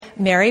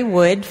Mary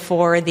Wood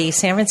for the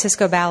San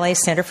Francisco Ballet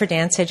Center for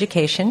Dance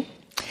Education.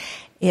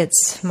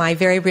 It's my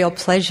very real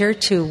pleasure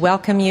to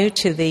welcome you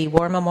to the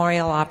War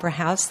Memorial Opera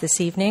House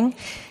this evening,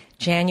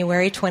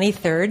 January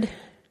 23rd,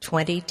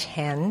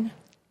 2010.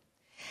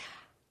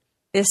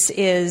 This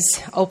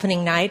is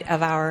opening night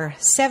of our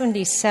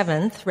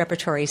 77th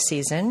repertory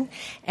season,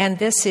 and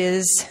this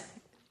is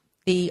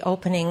the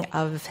opening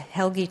of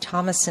Helgi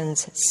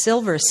Thomassen's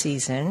Silver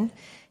Season,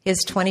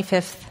 his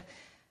 25th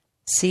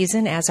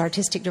season as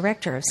artistic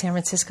director of San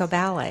Francisco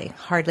Ballet.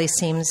 Hardly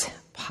seems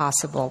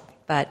possible,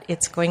 but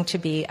it's going to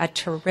be a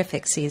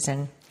terrific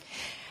season.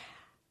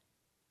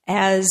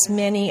 As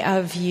many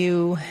of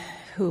you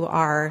who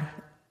are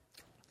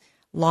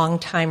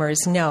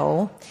long-timers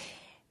know,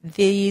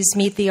 these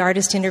Meet the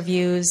Artist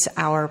interviews,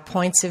 our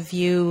Points of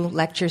View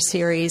lecture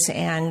series,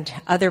 and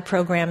other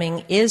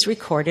programming is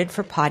recorded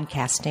for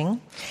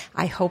podcasting.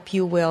 I hope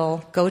you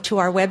will go to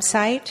our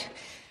website,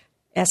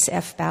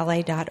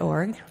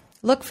 sfballet.org,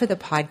 look for the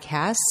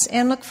podcasts,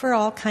 and look for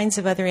all kinds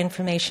of other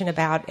information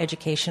about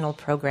educational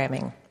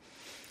programming.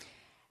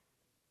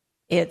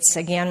 It's,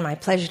 again, my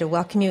pleasure to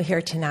welcome you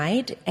here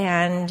tonight,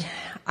 and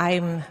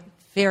I'm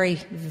very,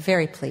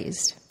 very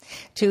pleased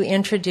to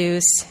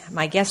introduce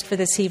my guest for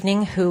this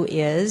evening, who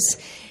is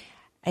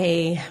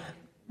a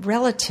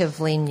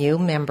relatively new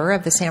member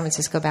of the San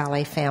Francisco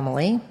Ballet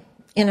family,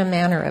 in a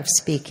manner of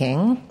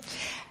speaking,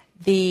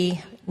 the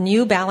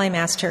new Ballet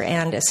Master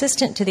and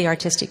Assistant to the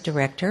Artistic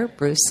Director,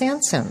 Bruce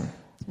Sansom.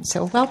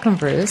 So welcome,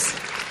 Bruce.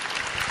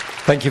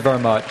 Thank you very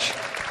much.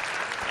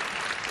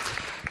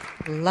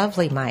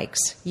 Lovely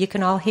mics. You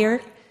can all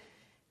hear?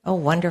 Oh,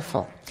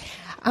 wonderful.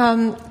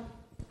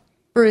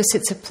 Bruce,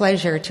 it's a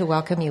pleasure to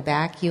welcome you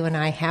back. You and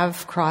I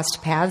have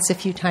crossed paths a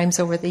few times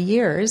over the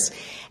years,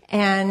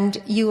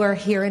 and you are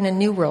here in a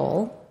new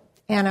role.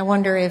 And I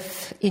wonder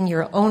if, in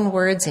your own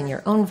words, in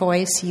your own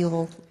voice, you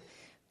will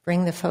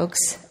bring the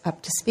folks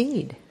up to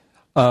speed.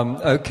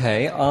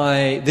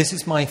 Okay. This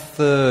is my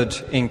third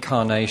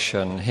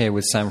incarnation here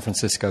with San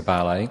Francisco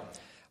Ballet.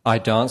 I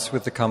danced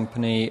with the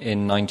company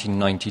in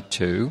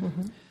 1992.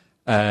 Mm-hmm.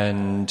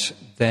 And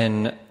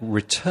then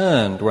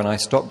returned when I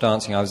stopped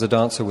dancing. I was a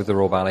dancer with the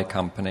Royal Ballet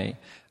Company,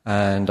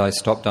 and I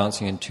stopped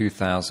dancing in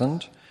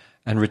 2000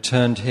 and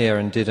returned here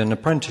and did an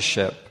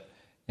apprenticeship,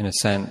 in a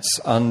sense,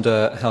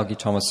 under Helgi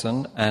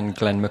Thomassen and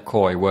Glenn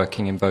McCoy,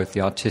 working in both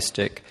the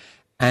artistic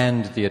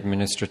and the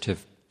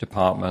administrative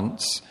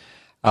departments.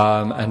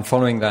 And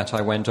following that,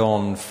 I went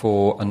on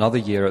for another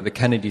year at the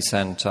Kennedy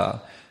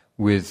Center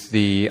with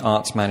the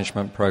arts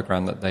management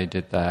program that they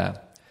did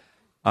there.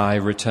 I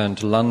returned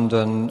to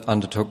London,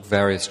 undertook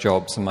various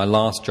jobs, and my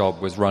last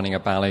job was running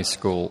a ballet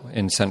school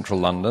in central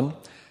London.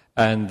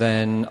 And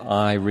then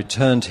I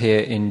returned here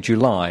in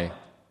July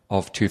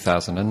of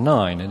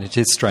 2009, and it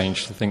is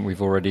strange to think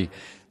we've already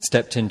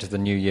stepped into the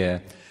new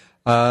year.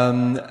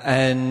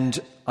 And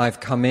I've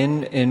come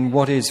in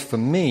what is, for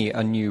me,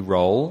 a new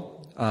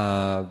role,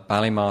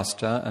 Ballet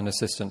Master and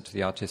Assistant to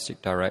the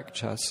Artistic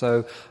Director.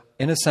 So,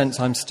 in a sense,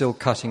 I'm still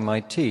cutting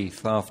my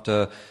teeth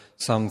after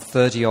some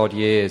 30-odd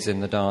years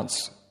in the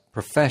dance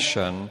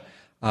profession.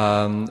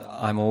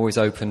 I'm always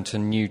open to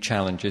new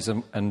challenges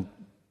and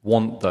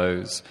want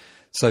those.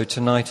 So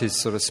tonight is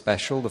sort of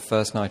special, the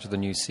first night of the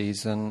new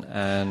season,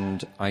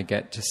 and I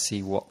get to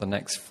see what the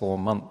next 4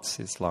 months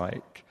is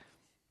like.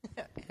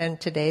 And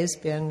today's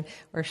been,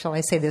 or shall I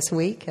say this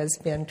week, has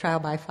been trial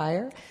by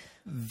fire?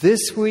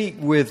 This week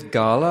with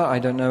Gala, I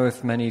don't know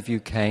if many of you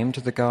came to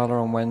the Gala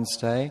on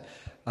Wednesday.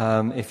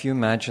 If you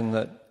imagine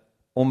that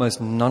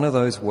almost none of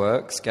those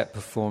works get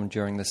performed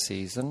during the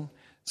season,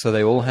 so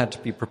they all had to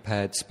be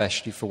prepared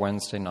specially for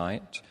Wednesday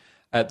night,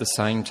 at the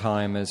same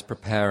time as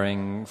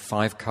preparing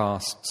 5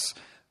 casts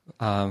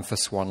for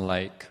Swan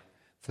Lake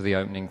for the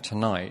opening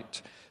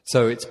tonight.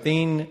 So it's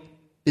been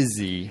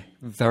busy,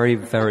 very,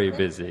 very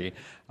busy.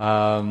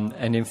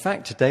 And in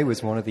fact, today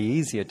was one of the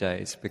easier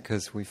days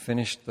because we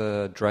finished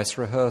the dress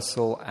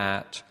rehearsal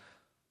at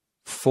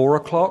 4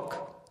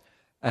 o'clock.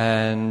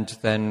 And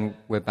then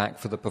we're back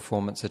for the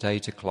performance at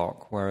 8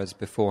 o'clock, whereas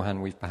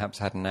beforehand we've perhaps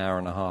had an hour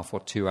and a half or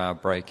 2 hour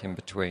break in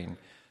between.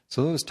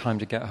 So there was time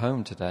to get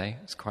home today.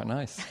 It's quite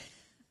nice.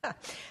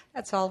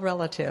 That's all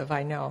relative,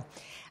 I know.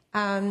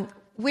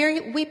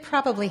 We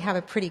probably have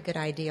a pretty good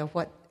idea of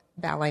what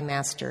ballet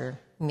master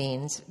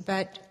means,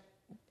 but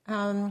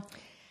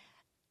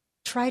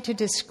try to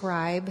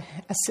describe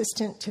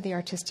assistant to the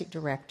artistic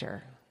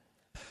director.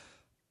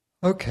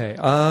 Okay,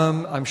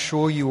 I'm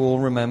sure you all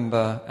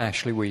remember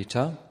Ashley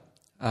Wheater,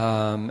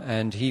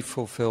 and he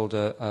fulfilled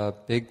a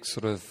big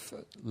sort of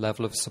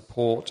level of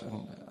support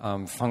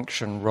and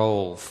function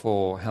role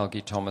for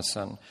Helgi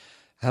Thomassen.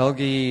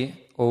 Helgi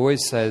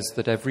always says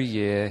that every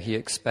year he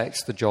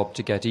expects the job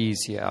to get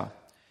easier,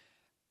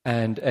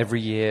 and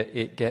every year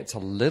it gets a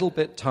little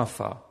bit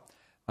tougher.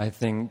 I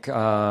think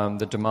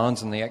the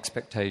demands and the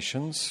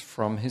expectations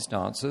from his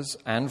dancers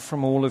and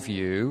from all of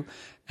you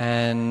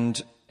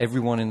and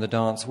everyone in the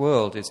dance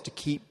world is to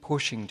keep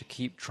pushing, to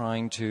keep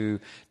trying to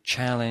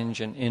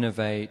challenge and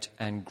innovate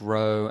and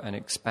grow and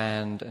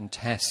expand and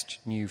test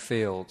new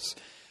fields.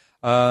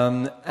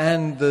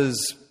 And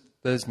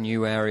there's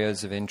new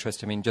areas of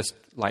interest. I mean, just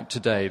like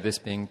today, this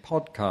being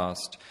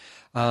podcast,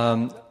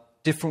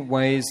 different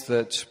ways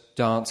that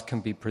dance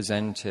can be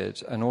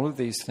presented, and all of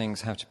these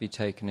things have to be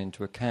taken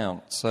into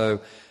account.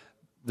 So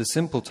the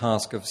simple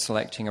task of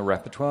selecting a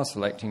repertoire,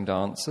 selecting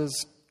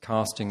dancers,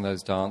 casting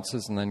those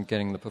dancers, and then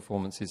getting the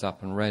performances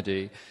up and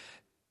ready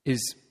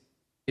is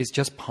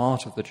just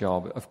part of the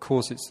job. Of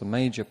course, it's the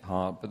major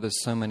part, but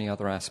there's so many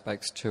other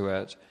aspects to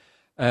it.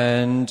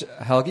 And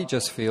Helgi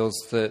just feels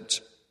that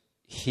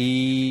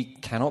he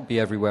cannot be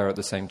everywhere at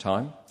the same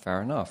time.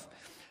 Fair enough.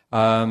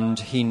 And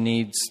he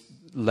needs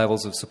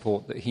levels of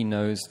support that he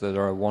knows that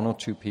there are one or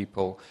two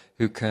people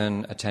who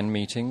can attend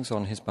meetings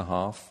on his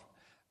behalf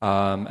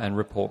and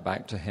report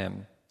back to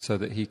him so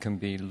that he can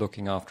be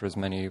looking after as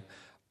many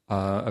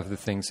of the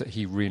things that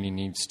he really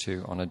needs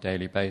to on a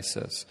daily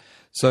basis.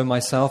 So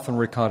myself and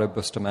Ricardo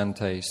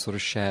Bustamante sort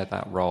of share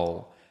that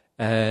role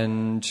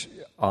and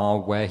are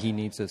where he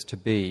needs us to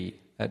be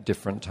at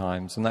different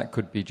times. And that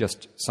could be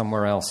just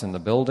somewhere else in the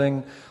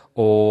building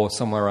or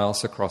somewhere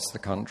else across the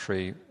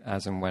country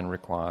as and when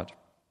required.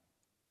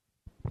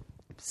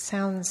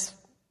 Sounds,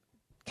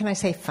 can I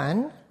say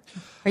fun?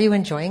 Are you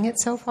enjoying it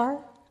so far?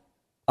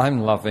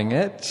 I'm loving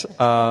it.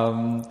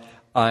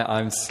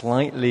 I'm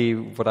slightly,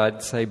 what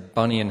I'd say,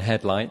 bunny in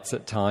headlights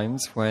at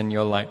times when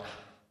you're like,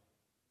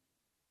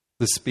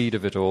 the speed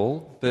of it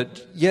all.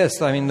 But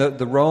yes, I mean,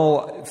 the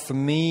role, for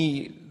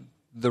me,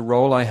 the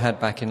role I had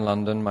back in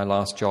London, my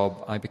last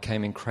job, I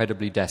became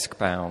incredibly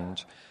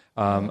desk-bound,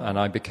 and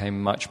I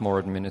became much more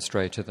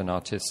administrative than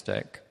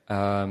artistic.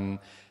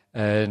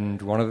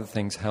 And one of the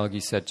things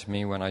Helgi said to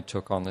me when I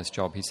took on this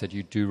job, he said,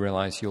 "You do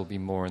realize you'll be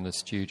more in the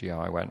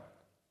studio?" I went,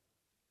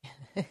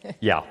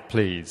 "Yeah,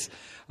 please."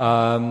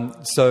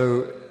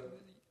 So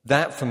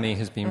that for me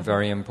has been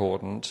very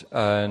important,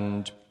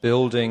 and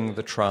building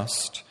the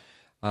trust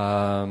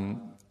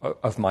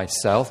of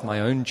myself, my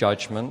own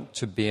judgment,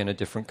 to be in a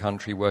different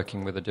country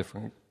working with a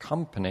different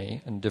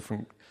company and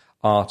different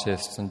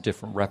artists and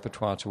different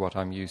repertoire to what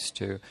I'm used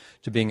to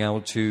being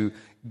able to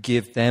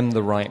give them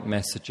the right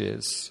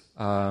messages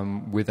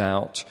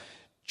without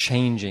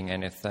changing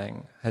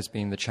anything has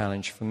been the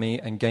challenge for me,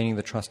 and gaining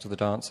the trust of the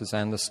dancers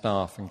and the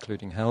staff,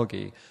 including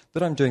Helgi,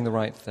 that I'm doing the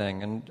right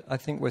thing. And I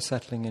think we're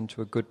settling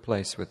into a good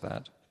place with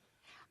that.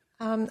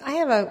 I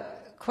have a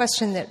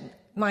question that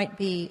might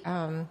be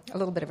a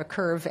little bit of a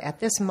curve at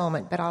this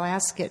moment, but I'll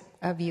ask it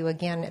of you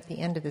again at the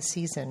end of the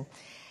season.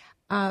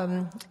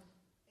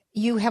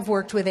 You have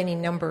worked with any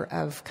number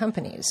of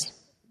companies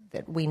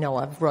that we know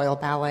of, Royal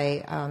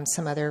Ballet,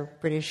 some other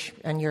British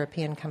and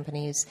European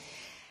companies.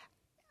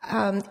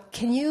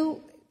 Can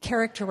you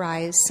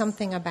characterize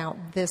something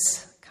about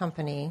this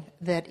company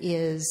that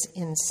is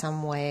in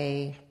some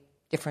way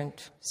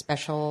different,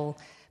 special,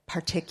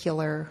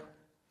 particular?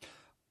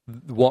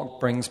 What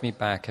brings me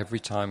back every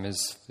time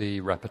is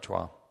the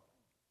repertoire.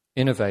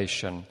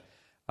 Innovation,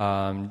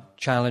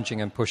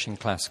 challenging and pushing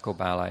classical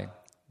ballet.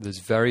 There's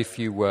very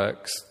few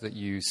works that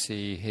you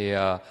see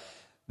here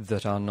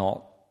that are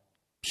not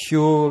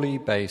purely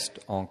based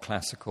on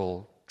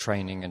classical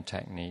training and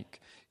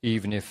technique,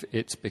 even if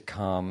it's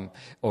become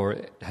or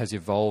it has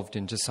evolved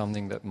into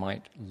something that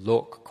might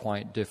look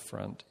quite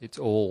different. It's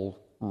all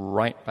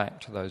right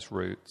back to those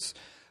roots.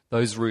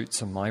 Those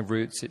roots are my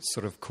roots. It's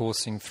sort of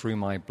coursing through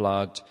my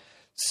blood.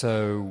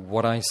 So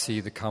what I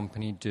see the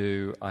company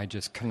do, I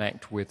just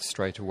connect with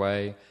straight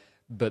away.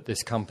 But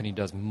this company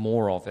does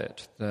more of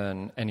it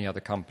than any other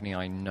company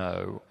I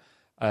know.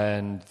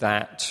 And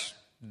that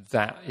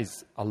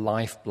is a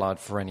lifeblood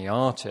for any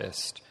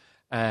artist.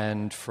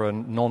 And for a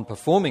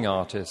non-performing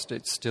artist,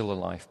 it's still a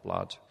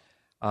lifeblood.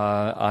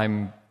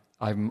 I'm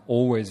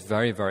always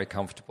very, very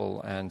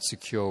comfortable and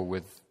secure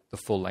with the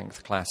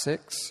full-length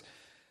classics.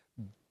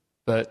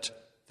 But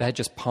they're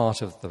just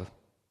part of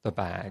the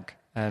bag.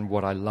 And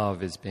what I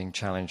love is being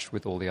challenged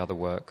with all the other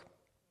work.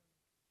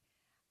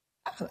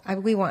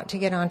 We want to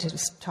get on to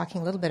just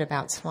talking a little bit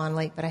about Swan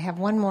Lake, but I have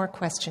one more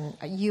question.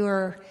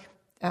 Your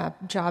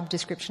job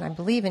description, I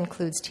believe,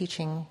 includes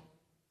teaching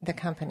the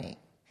company.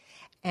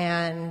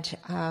 And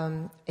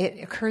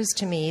it occurs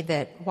to me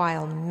that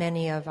while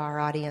many of our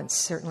audience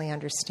certainly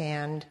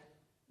understand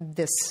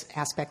this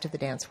aspect of the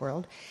dance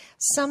world,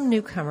 some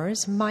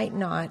newcomers might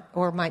not,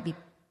 or might be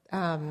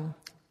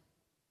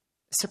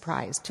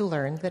surprised to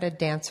learn that a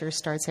dancer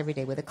starts every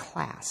day with a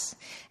class.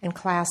 And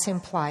class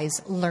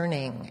implies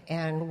learning.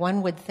 And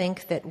one would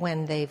think that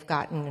when they've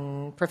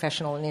gotten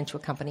professional and into a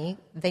company,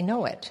 they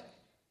know it.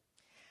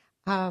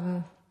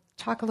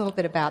 Talk a little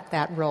bit about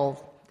that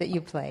role that you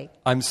play.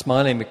 I'm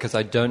smiling because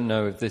I don't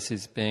know if this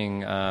is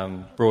being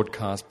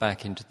broadcast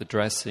back into the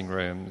dressing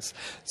rooms.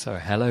 So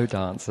hello,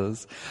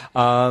 dancers.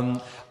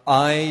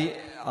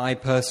 I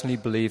personally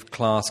believe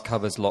class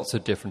covers lots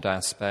of different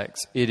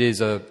aspects. It is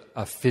a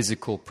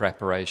physical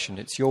preparation.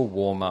 It's your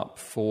warm-up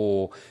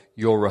for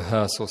your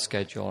rehearsal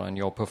schedule and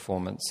your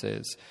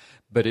performances.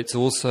 But it's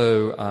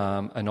also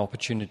an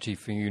opportunity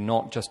for you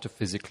not just to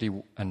physically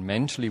and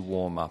mentally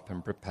warm up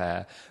and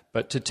prepare,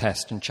 but to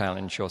test and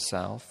challenge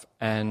yourself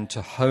and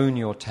to hone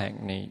your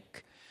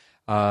technique.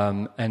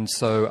 And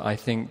so I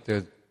think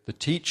the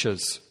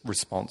teacher's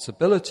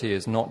responsibility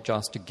is not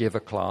just to give a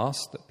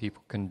class that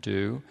people can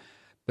do,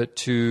 but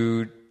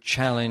to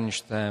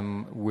challenge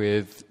them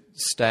with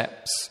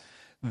steps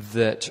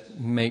that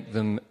make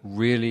them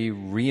really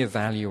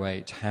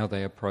reevaluate how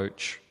they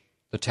approach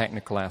the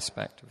technical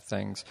aspect of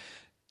things.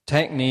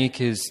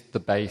 Technique is the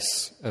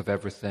base of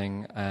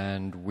everything,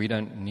 and we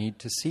don't need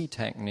to see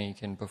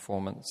technique in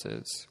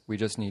performances. We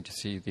just need to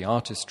see the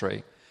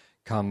artistry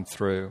come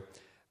through.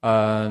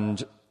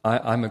 And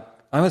I'm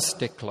a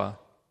stickler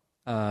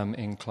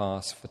in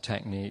class for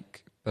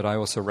technique, but I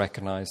also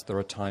recognize there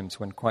are times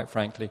when, quite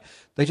frankly,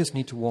 they just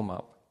need to warm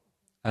up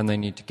and they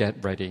need to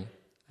get ready,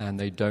 and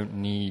they don't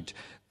need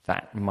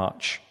that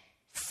much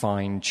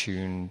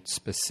fine-tuned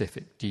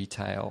specific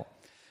detail.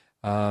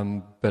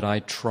 But I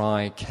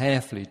try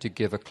carefully to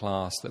give a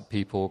class that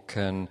people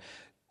can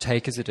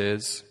take as it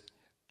is,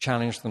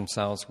 challenge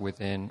themselves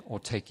within, or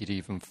take it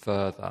even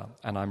further.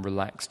 And I'm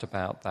relaxed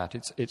about that.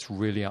 It's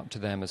really up to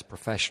them as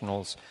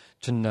professionals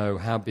to know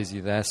how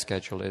busy their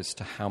schedule is,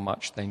 to how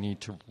much they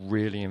need to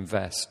really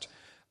invest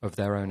of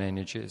their own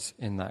energies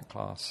in that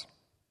class.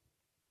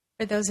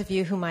 For those of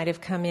you who might have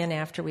come in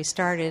after we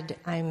started,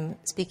 I'm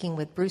speaking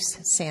with Bruce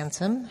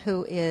Sansom,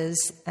 who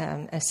is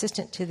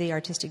assistant to the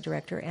artistic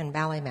director and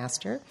ballet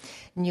master,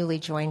 newly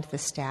joined the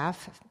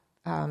staff,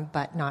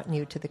 but not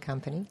new to the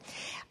company.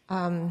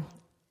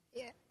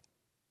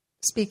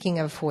 Speaking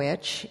of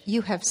which,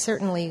 you have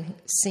certainly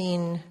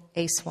seen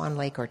a Swan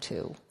Lake or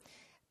two,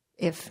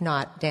 if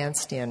not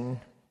danced in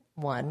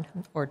one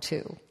or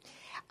two.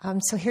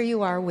 So here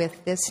you are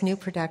with this new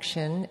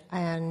production,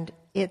 and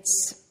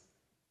it's...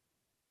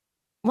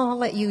 Well, I'll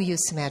let you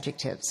use some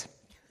adjectives.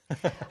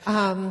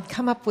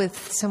 Come up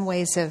with some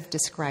ways of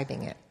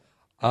describing it.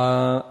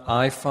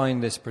 I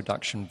find this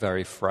production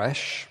very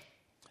fresh.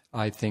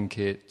 I think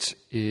it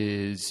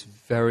is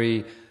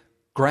very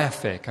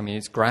graphic. I mean,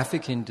 it's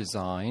graphic in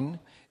design.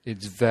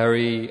 It's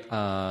very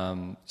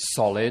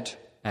solid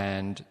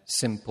and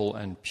simple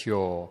and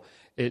pure.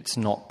 It's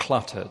not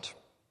cluttered.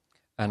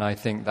 And I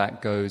think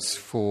that goes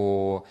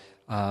for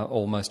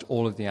almost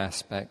all of the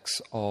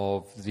aspects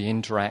of the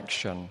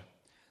interaction.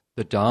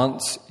 The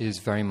dance is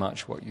very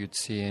much what you'd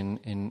see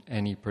in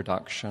any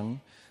production,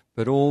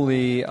 but all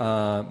the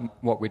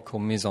what we'd call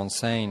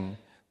mise-en-scène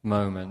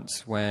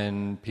moments,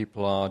 when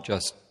people are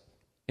just,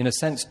 in a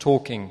sense,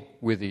 talking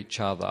with each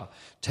other,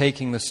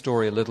 taking the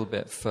story a little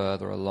bit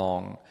further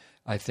along,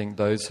 I think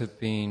those have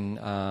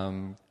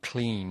been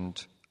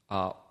cleaned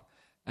up,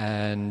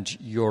 and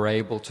you're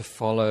able to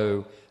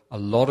follow a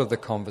lot of the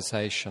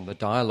conversation, the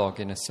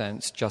dialogue, in a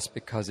sense, just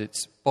because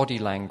it's body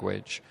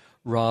language,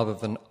 rather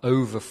than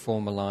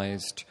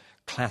over-formalized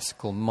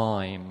classical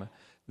mime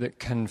that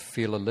can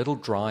feel a little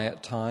dry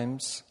at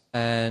times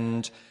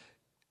and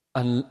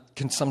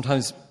can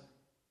sometimes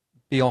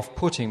be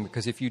off-putting,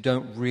 because if you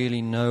don't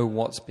really know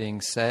what's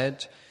being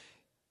said,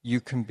 you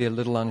can be a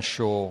little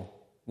unsure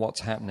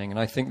what's happening. And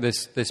I think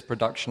this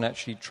production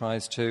actually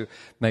tries to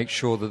make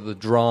sure that the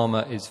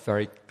drama is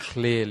very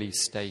clearly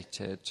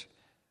stated.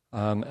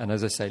 And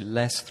as I say,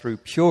 less through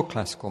pure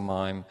classical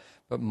mime,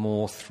 but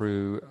more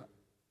through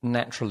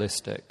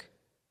naturalistic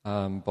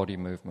body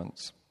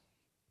movements.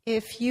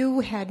 If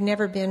you had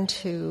never been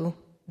to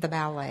the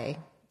ballet,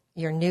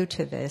 you're new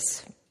to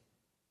this,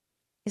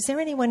 is there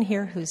anyone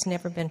here who's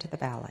never been to the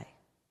ballet?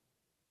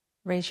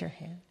 Raise your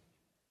hand.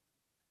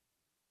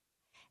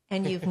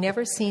 And you've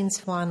never seen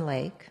Swan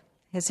Lake.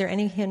 Is there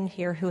anyone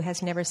here who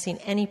has never seen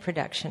any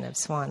production of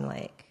Swan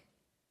Lake?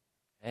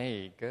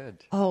 Hey, good.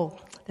 Oh,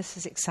 this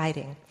is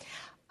exciting.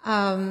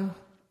 Then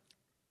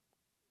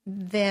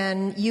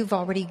you've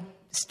already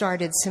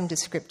started some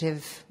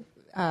descriptive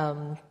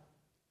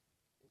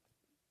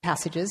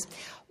passages.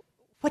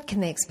 What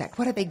can they expect?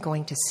 What are they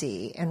going to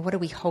see? And what do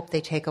we hope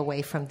they take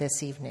away from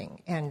this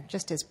evening? And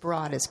just as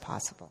broad as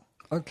possible.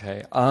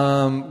 Okay.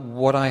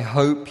 What I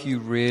hope you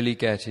really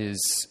get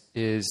is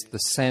the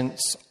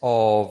sense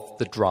of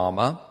the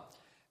drama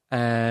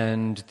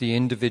and the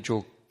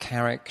individual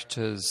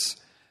characters,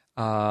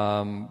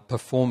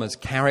 performers'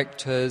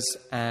 characters,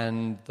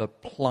 and the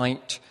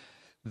plight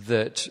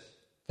that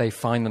they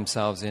find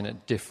themselves in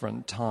at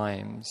different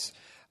times.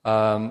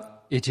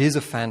 It is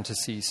a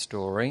fantasy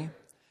story,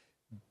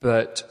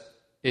 but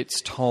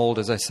it's told,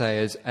 as I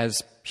say,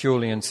 as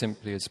purely and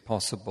simply as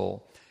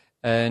possible.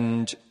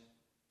 And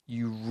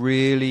you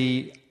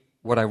really,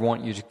 what I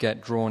want you to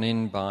get drawn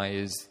in by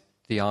is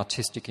the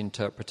artistic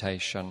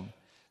interpretation.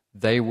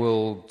 They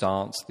will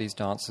dance, these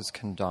dancers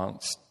can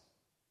dance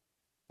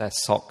their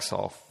socks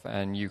off,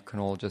 and you can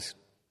all just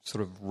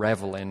sort of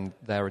revel in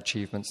their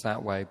achievements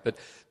that way. But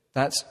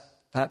that's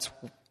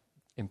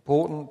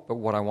important, but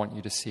what I want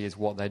you to see is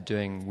what they're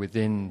doing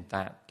within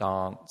that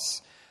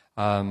dance.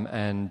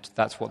 And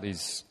that's what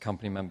these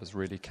company members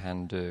really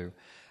can do.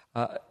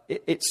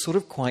 It's sort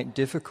of quite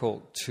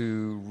difficult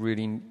to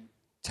really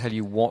tell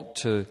you what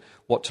to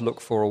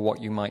look for or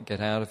what you might get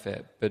out of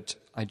it, but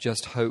I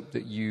just hope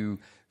that you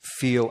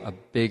feel a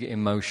big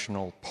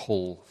emotional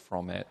pull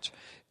from it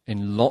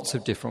in lots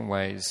of different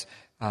ways.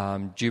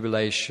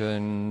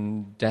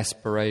 jubilation,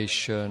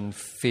 desperation,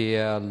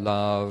 fear,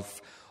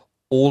 love,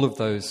 all of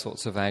those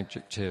sorts of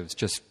adjectives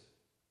just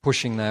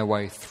pushing their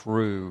way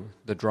through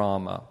the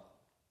drama.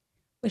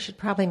 We should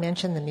probably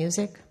mention the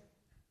music.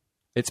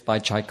 It's by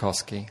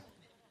Tchaikovsky.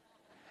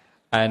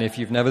 And if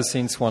you've never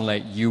seen Swan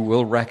Lake, you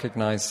will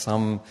recognize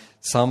some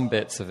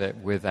bits of it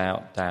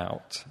without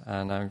doubt.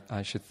 And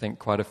I should think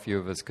quite a few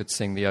of us could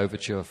sing the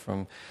overture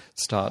from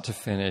start to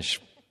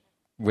finish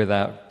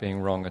without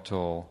being wrong at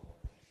all.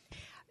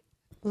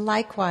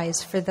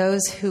 Likewise, for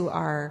those who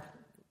are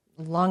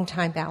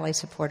longtime ballet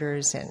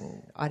supporters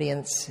and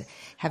audience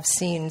have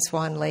seen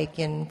Swan Lake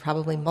in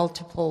probably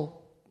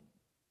multiple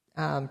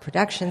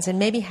productions and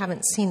maybe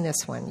haven't seen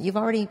this one. You've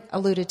already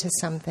alluded to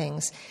some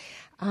things.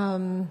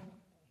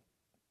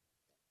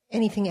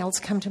 Anything else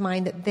come to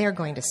mind that they're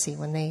going to see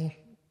when they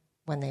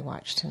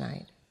watch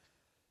tonight?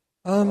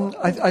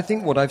 I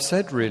think what I've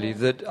said, really,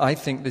 that I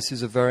think this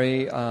is a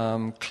very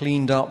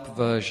cleaned-up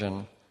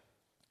version.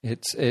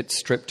 It's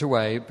stripped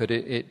away, but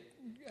it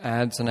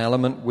adds an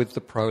element with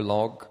the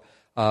prologue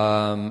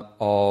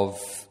of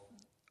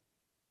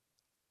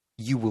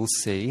you will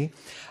see.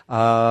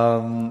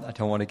 I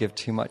don't want to give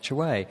too much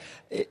away.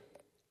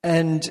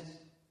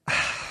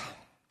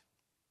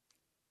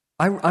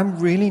 I'm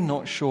really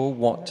not sure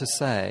what to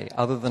say,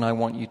 other than I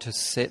want you to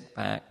sit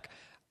back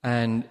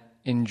and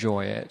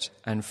enjoy it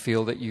and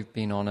feel that you've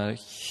been on a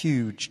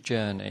huge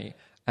journey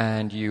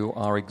and you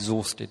are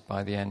exhausted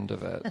by the end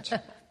of it.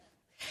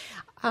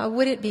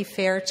 Would it be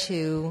fair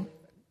to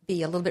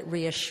be a little bit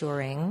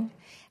reassuring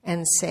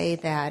and say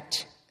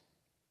that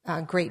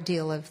a great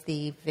deal of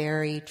the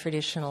very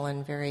traditional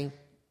and very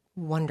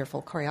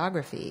wonderful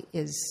choreography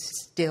is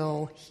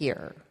still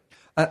here?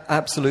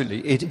 Absolutely.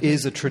 It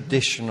is a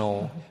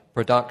traditional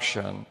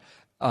production.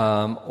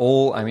 Some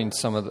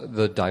of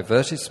the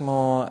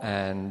divertissement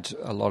and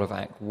a lot of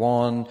Act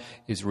 1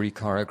 is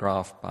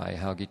re-choreographed by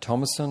Helgi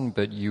Thomasson,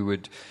 but you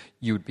would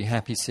be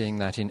happy seeing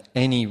that in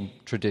any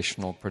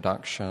traditional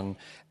production.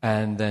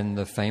 And then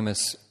the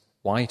famous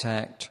White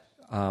Act,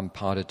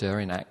 Pas de Deux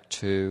in Act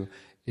 2,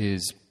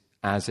 is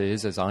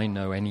as I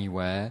know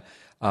anywhere,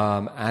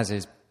 as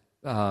is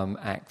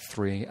Act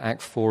 3.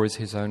 Act 4 is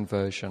his own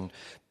version.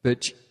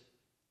 But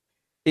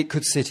it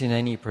could sit in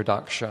any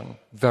production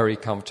very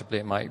comfortably.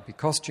 It might be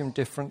costumed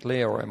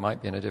differently or it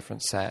might be in a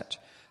different set,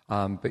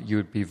 but you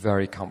would be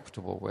very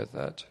comfortable with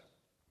it.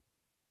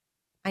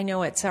 I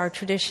know it's our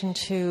tradition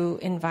to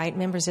invite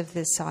members of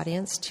this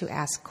audience to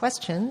ask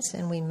questions,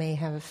 and we may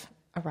have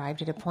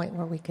arrived at a point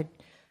where we could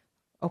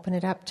open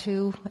it up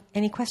to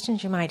any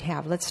questions you might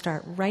have. Let's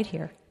start right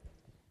here.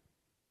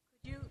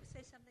 Could you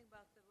say something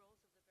about the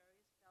roles of the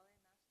various ballet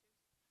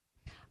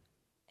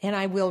masters? And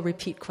I will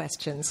repeat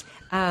questions.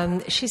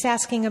 She's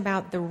asking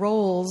about the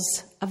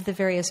roles of the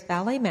various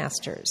ballet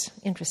masters.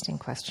 Interesting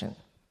question.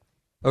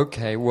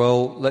 Okay,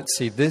 well, let's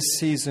see. This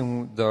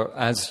season,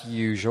 as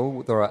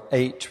usual, there are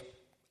 8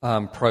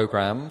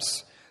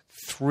 programs,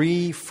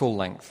 3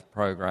 full-length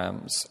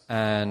programs,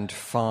 and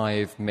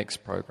 5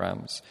 mixed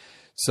programs.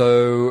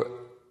 So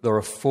there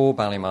are 4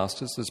 ballet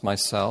masters. There's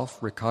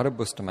myself, Riccardo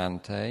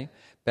Bustamante,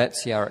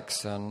 Betsy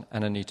Erickson,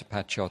 and Anita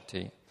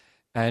Pacciotti.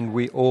 And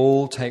we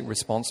all take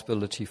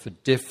responsibility for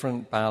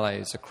different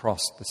ballets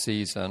across the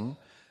season.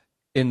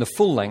 In the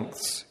full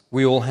lengths,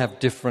 we all have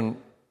different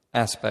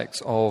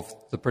aspects of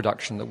the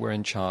production that we're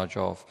in charge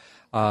of.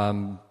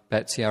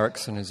 Betsy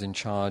Erickson is in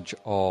charge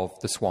of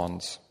the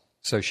Swans.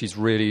 So she's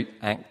really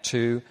Act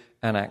 2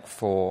 and Act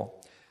 4.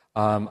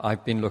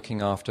 I've been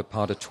looking after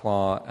Pas de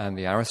Trois and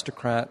the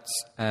Aristocrats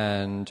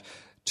and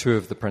 2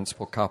 of the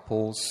principal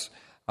couples.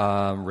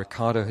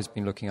 Riccardo has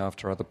been looking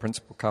after other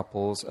principal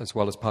couples as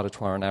well as Pas de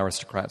Trois and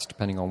Aristocrats,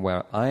 depending on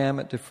where I am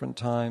at different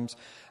times.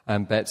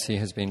 And Betsy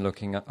has been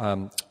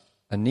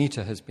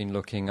Anita has been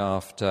looking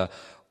after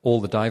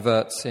all the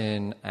diverts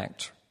in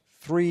Act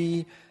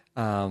 3,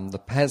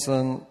 the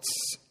peasants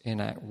in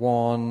Act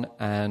 1,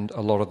 and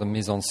a lot of the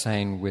mise en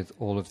scène with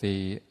all of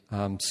the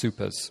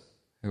supers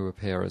who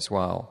appear as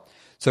well.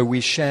 So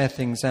we share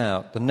things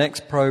out. The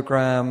next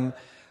program,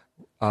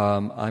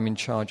 I'm in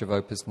charge of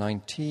Opus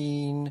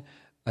 19,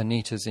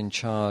 Anita's in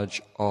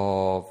charge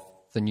of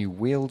the new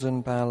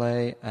Wielden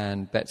Ballet,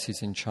 and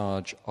Betsy's in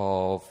charge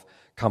of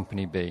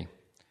Company B.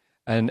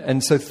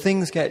 And so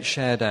things get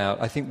shared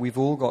out. I think we've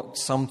all got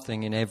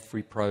something in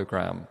every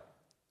program.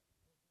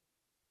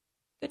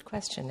 Good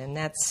question, and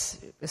that's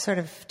sort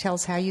of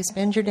tells how you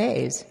spend your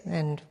days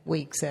and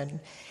weeks. And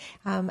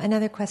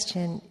another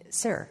question,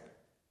 sir.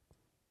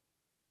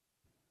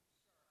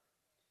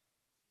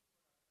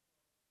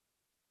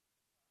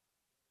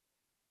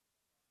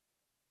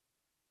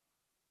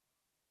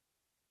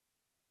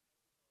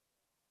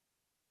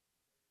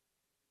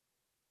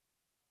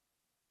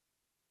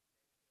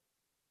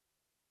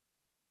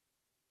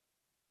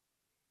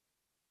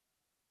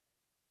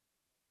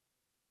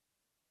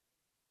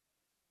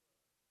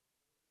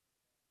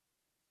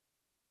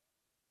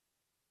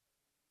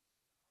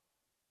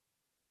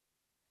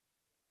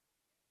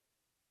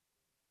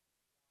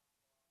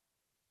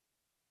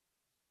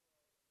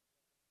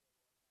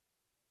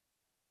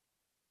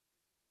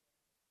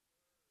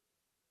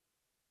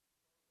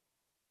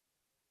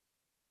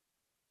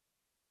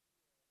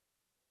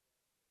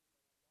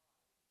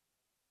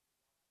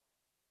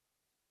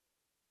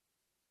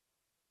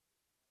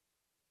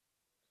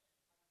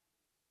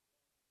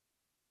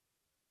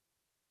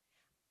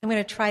 I'm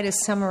going to try to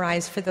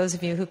summarize for those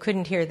of you who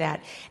couldn't hear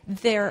that.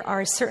 There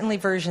are certainly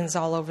versions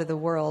all over the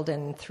world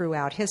and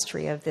throughout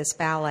history of this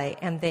ballet,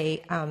 and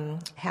they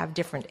have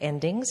different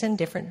endings and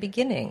different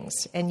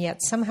beginnings, and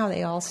yet somehow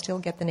they all still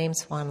get the name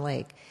Swan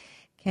Lake.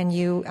 Can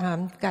you,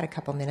 got a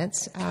couple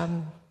minutes,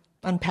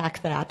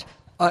 unpack that?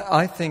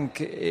 I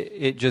think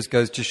it just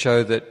goes to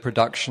show that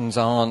productions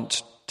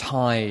aren't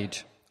tied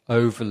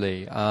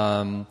overly.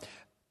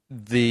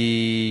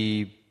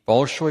 The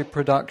Bolshoi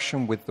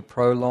production with the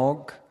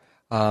prologue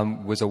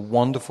was a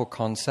wonderful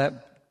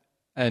concept.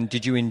 And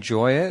did you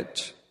enjoy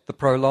it, the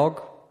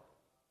prologue?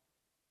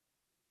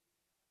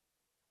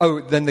 Oh,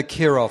 then the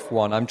Kirov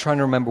one. I'm trying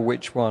to remember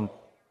which one.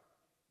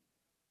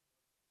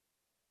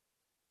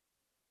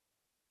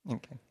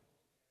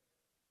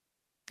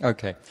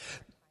 Okay.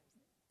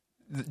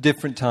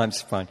 Different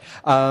times, fine.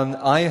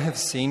 I have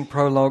seen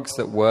prologues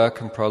that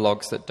work and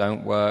prologues that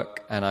don't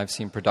work, and I've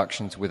seen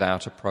productions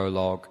without a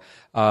prologue.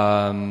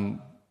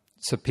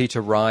 Sir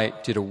Peter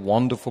Wright did a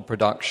wonderful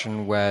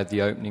production where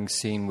the opening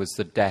scene was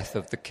the death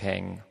of the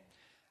king,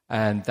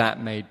 and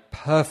that made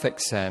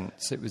perfect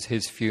sense. It was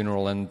his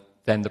funeral, and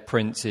then the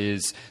prince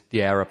is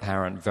the heir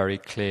apparent very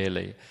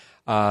clearly.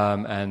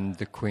 And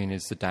the queen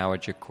is the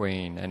dowager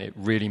queen, and it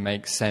really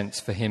makes sense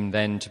for him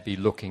then to be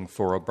looking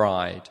for a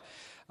bride.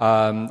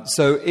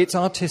 So it's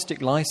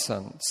artistic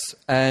license,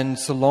 and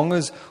so long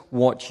as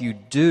what you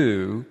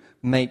do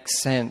makes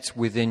sense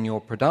within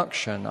your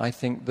production, I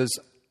think there's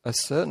a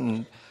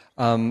certain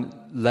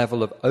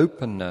level of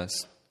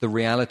openness. The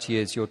reality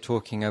is you're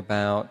talking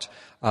about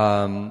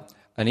an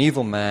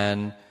evil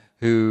man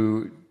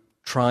who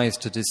tries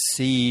to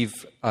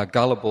deceive a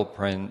gullible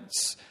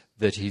prince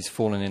that he's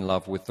fallen in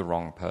love with the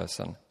wrong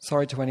person.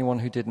 Sorry to anyone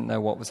who didn't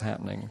know what was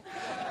happening.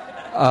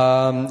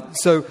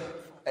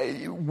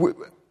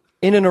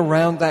 In and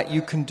around that,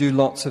 you can do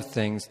lots of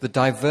things. The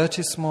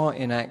divertissements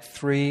in Act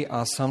 3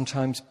 are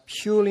sometimes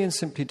purely and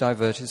simply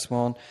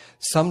divertissements.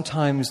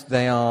 Sometimes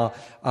they are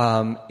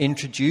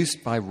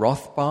introduced by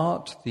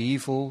Rothbart, the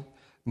evil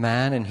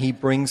man, and he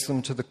brings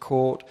them to the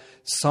court.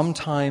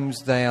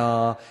 Sometimes they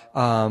are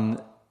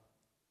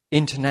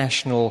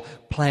international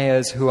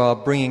players who are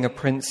bringing a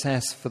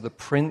princess for the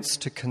prince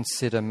to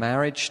consider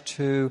marriage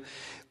to.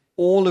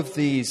 All of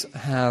these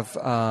have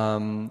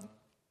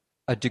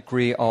a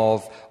degree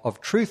of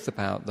truth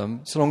about them,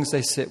 so long as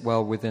they sit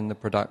well within the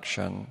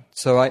production.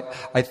 So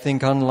I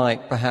think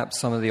unlike perhaps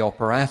some of the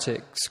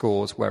operatic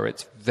scores where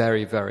it's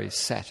very, very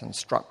set and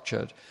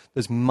structured,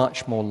 there's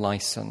much more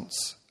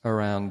license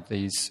around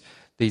these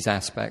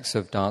aspects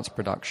of dance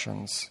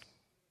productions.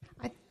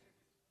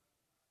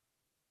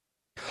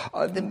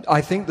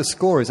 I think the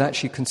score is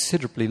actually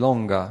considerably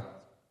longer.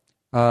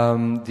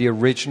 The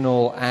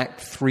original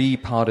Act 3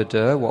 pas de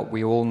deux, what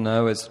we all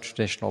know as the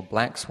traditional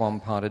Black Swan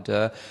pas de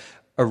deux,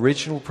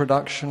 original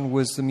production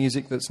was the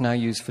music that's now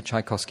used for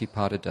Tchaikovsky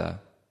pas de deux.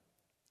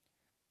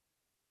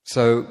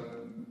 So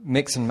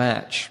mix and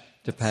match,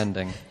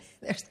 depending.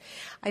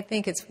 I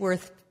think it's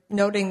worth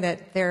noting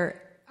that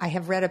I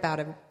have read about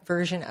a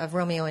version of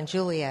Romeo and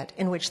Juliet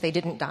in which they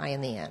didn't die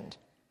in the end.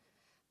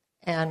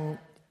 And,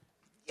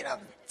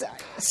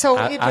 so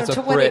as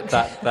a Brit,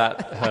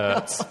 that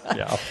hurts.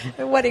 Yeah.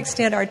 To what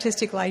extent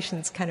artistic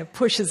license kind of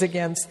pushes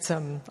against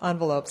some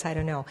envelopes, I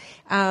don't know.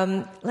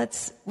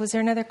 Was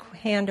there another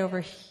hand over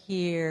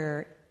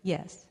here?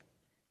 Yes.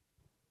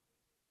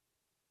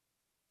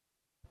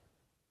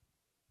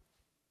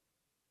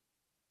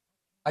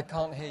 I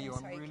can't hear you.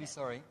 I'm really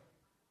sorry.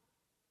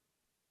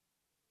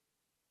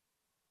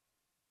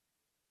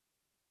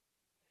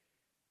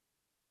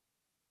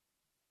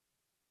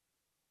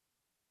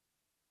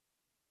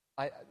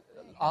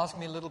 Ask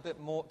me a little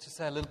bit more, to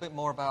say a little bit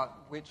more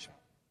about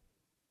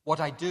what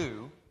I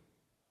do.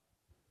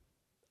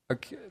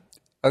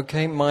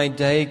 Okay. My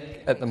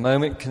day at the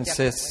moment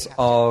consists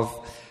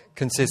of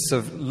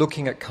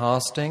looking at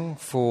casting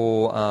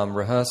for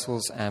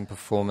rehearsals and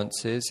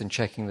performances and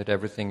checking that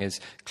everything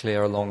is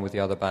clear along with the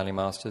other ballet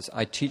masters.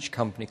 I teach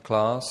company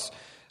class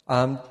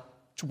 1,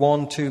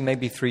 2,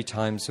 maybe 3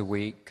 times a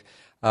week.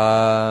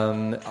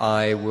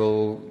 I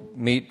will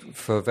meet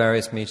for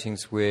various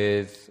meetings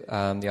with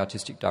the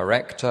artistic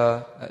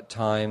director at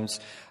times.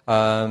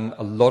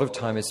 A lot of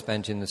time is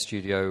spent in the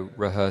studio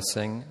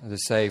rehearsing. As I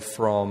say,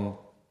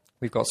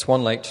 we've got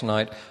Swan Lake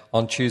tonight.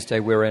 On Tuesday,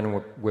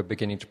 we're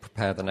beginning to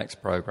prepare the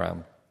next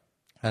program.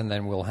 And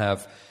then we'll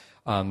have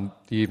the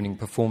evening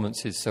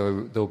performances.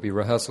 So there'll be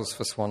rehearsals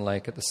for Swan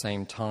Lake at the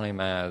same time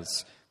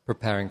as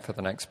preparing for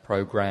the next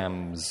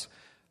programs.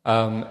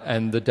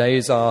 And the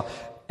days are...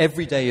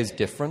 Every day is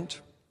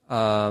different,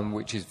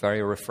 which is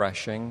very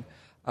refreshing,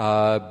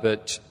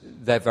 but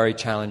they're very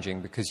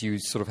challenging because you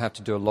sort of have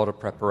to do a lot of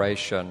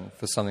preparation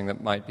for something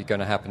that might be going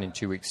to happen in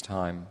 2 weeks'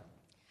 time.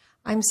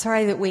 I'm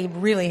sorry that we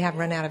really have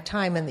run out of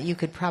time and that you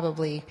could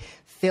probably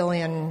fill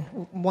in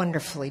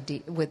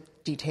wonderfully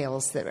with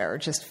details that are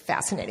just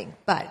fascinating.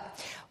 But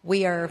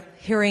we are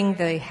hearing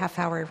the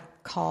half-hour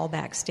call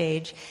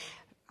backstage.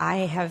 I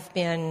have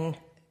been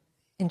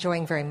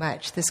enjoying very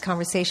much this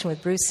conversation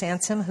with Bruce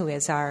Sansom, who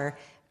is our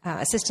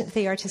assistant to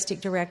the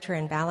artistic director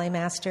and ballet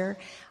master.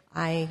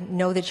 I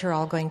know that you're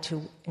all going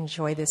to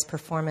enjoy this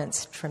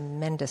performance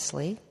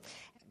tremendously.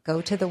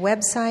 Go to the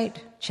website,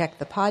 check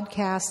the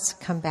podcasts,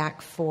 come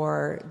back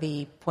for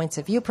the Points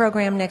of View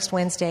program next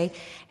Wednesday,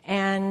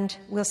 and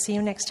we'll see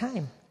you next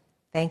time.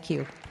 Thank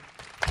you.